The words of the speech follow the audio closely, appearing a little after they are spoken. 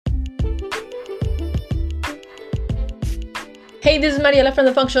Hey, this is Mariela from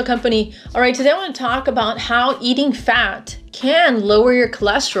The Functional Company. All right, today I want to talk about how eating fat can lower your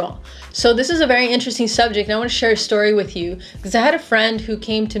cholesterol. So this is a very interesting subject, and I want to share a story with you because I had a friend who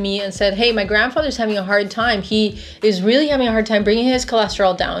came to me and said, hey, my grandfather's having a hard time. He is really having a hard time bringing his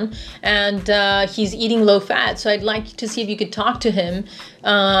cholesterol down, and he's eating low fat. So I'd like to see if you could talk to him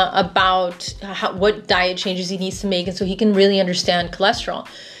about what diet changes he needs to make, and so he can really understand cholesterol.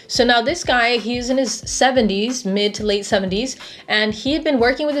 So now this guy, he's in his 70s, mid to late 70s, and he had been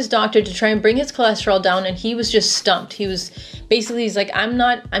working with his doctor to try and bring his cholesterol down, and he was just stumped. He's like, I'm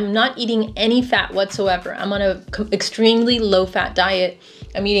not eating any fat whatsoever. I'm on a extremely low fat diet.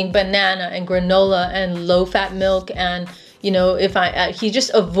 I'm eating banana and granola and low fat milk, and he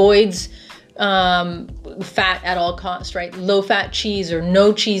just avoids fat at all costs, right? Low fat cheese or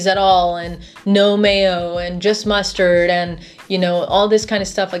no cheese at all, and no mayo and just mustard, and all this kind of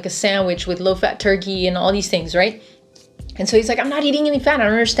stuff, like a sandwich with low fat turkey and all these things, right? And so he's like, I'm not eating any fat. I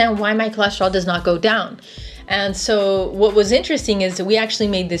don't understand why my cholesterol does not go down. And so what was interesting is that we actually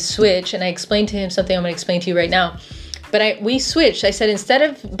made this switch, and I explained to him something I'm going to explain to you right now. But we switched. I said, instead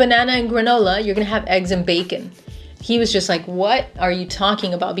of banana and granola, you're going to have eggs and bacon. He was just like, what are you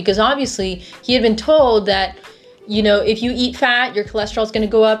talking about? Because obviously he had been told that, if you eat fat, your cholesterol is going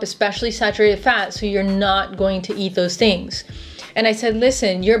to go up, especially saturated fat. So you're not going to eat those things. And I said,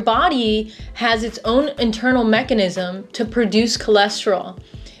 listen, your body has its own internal mechanism to produce cholesterol.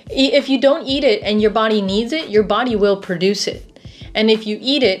 If you don't eat it and your body needs it, your body will produce it. And if you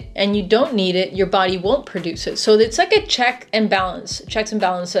eat it and you don't need it, your body won't produce it. So it's like a checks and balance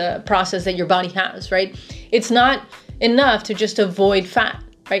process that your body has, right? It's not enough to just avoid fat,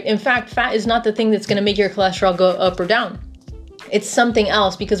 right? In fact, fat is not the thing that's going to make your cholesterol go up or down. It's something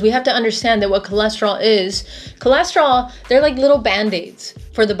else, because we have to understand that what cholesterol is. Cholesterol, they're like little band-aids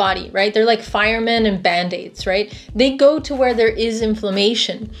for the body, right? They're like firemen and band-aids, right? They go to where there is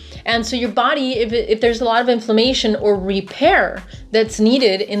inflammation. And so your body, if there's a lot of inflammation or repair that's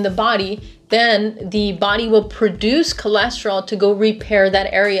needed in the body, then the body will produce cholesterol to go repair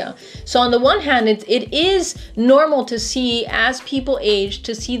that area. So on the one hand, it is normal to see, as people age,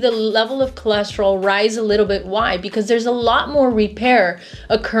 to see the level of cholesterol rise a little bit. Why? Because there's a lot more repair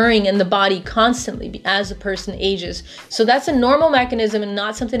occurring in the body constantly as a person ages. So that's a normal mechanism and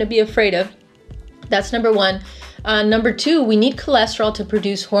not something to be afraid of. That's number one. Number two, we need cholesterol to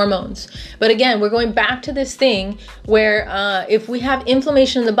produce hormones. But again, we're going back to this thing where if we have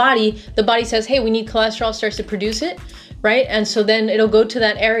inflammation in the body says, hey, we need cholesterol, starts to produce it, right? And so then it'll go to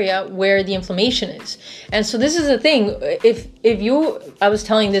that area where the inflammation is. And so this is the thing. I was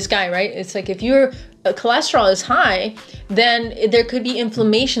telling this guy, right? It's like if your cholesterol is high, then there could be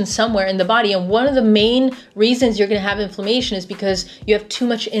inflammation somewhere in the body. And one of the main reasons you're going to have inflammation is because you have too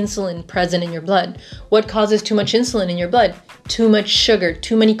much insulin present in your blood. What causes too much insulin in your blood? Too much sugar,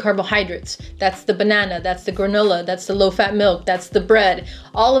 too many carbohydrates. That's the banana, that's the granola, that's the low-fat milk, that's the bread.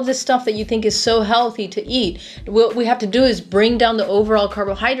 All of this stuff that you think is so healthy to eat. What we have to do is bring down the overall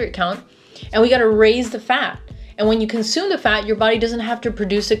carbohydrate count, and we got to raise the fat. And when you consume the fat, your body doesn't have to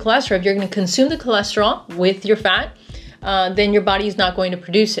produce the cholesterol. If you're going to consume the cholesterol with your fat, then your body is not going to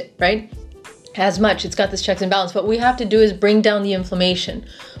produce it, right? As much. It's got this checks and balance. What we have to do is bring down the inflammation.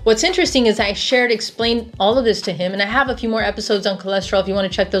 What's interesting is I explained all of this to him, and I have a few more episodes on cholesterol if you want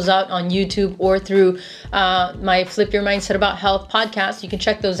to check those out on YouTube or through my Flip Your Mindset About Health podcast. You can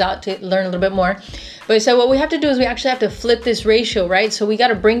check those out to learn a little bit more. But so what we have to do is we actually have to flip this ratio, right? So we got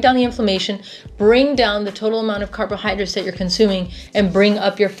to bring down the inflammation, bring down the total amount of carbohydrates that you're consuming, and bring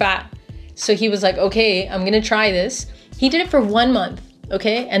up your fat. So he was like, okay, I'm going to try this. He did it for 1 month.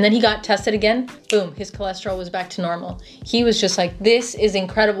 Okay, and then he got tested again. Boom, his cholesterol was back to normal. He was just like, this is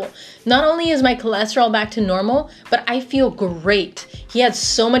incredible. Not only is my cholesterol back to normal, but I feel great. He had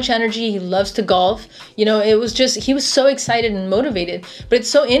so much energy. He loves to golf. It was just, he was so excited and motivated. But it's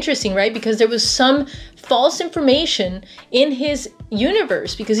so interesting, right? Because there was some false information in his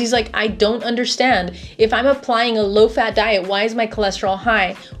universe, because he's like, I don't understand. If I'm applying a low-fat diet, why is my cholesterol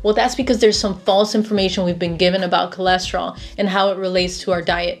high? Well, that's because there's some false information we've been given about cholesterol and how it relates to our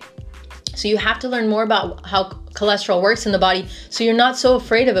diet. So you have to learn more about how cholesterol works in the body so you're not so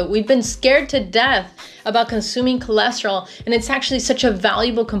afraid of it. We've been scared to death about consuming cholesterol, and it's actually such a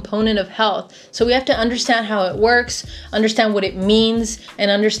valuable component of health. So we have to understand how it works, understand what it means,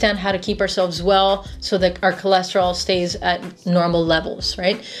 and understand how to keep ourselves well so that our cholesterol stays at normal levels,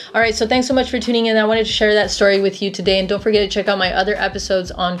 right? All right, so thanks so much for tuning in. I wanted to share that story with you today, and don't forget to check out my other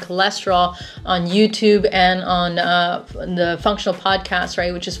episodes on cholesterol on YouTube and on the Functional Podcast,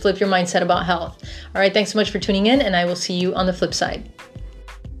 right, which is Flip Your Mindset About Health. All right, thanks so much for tuning in, and I will see you on the flip side.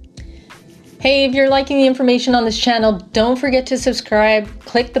 Hey, if you're liking the information on this channel, don't forget to subscribe,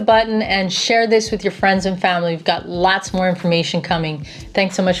 click the button, and share this with your friends and family. We've got lots more information coming.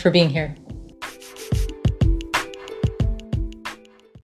 Thanks so much for being here.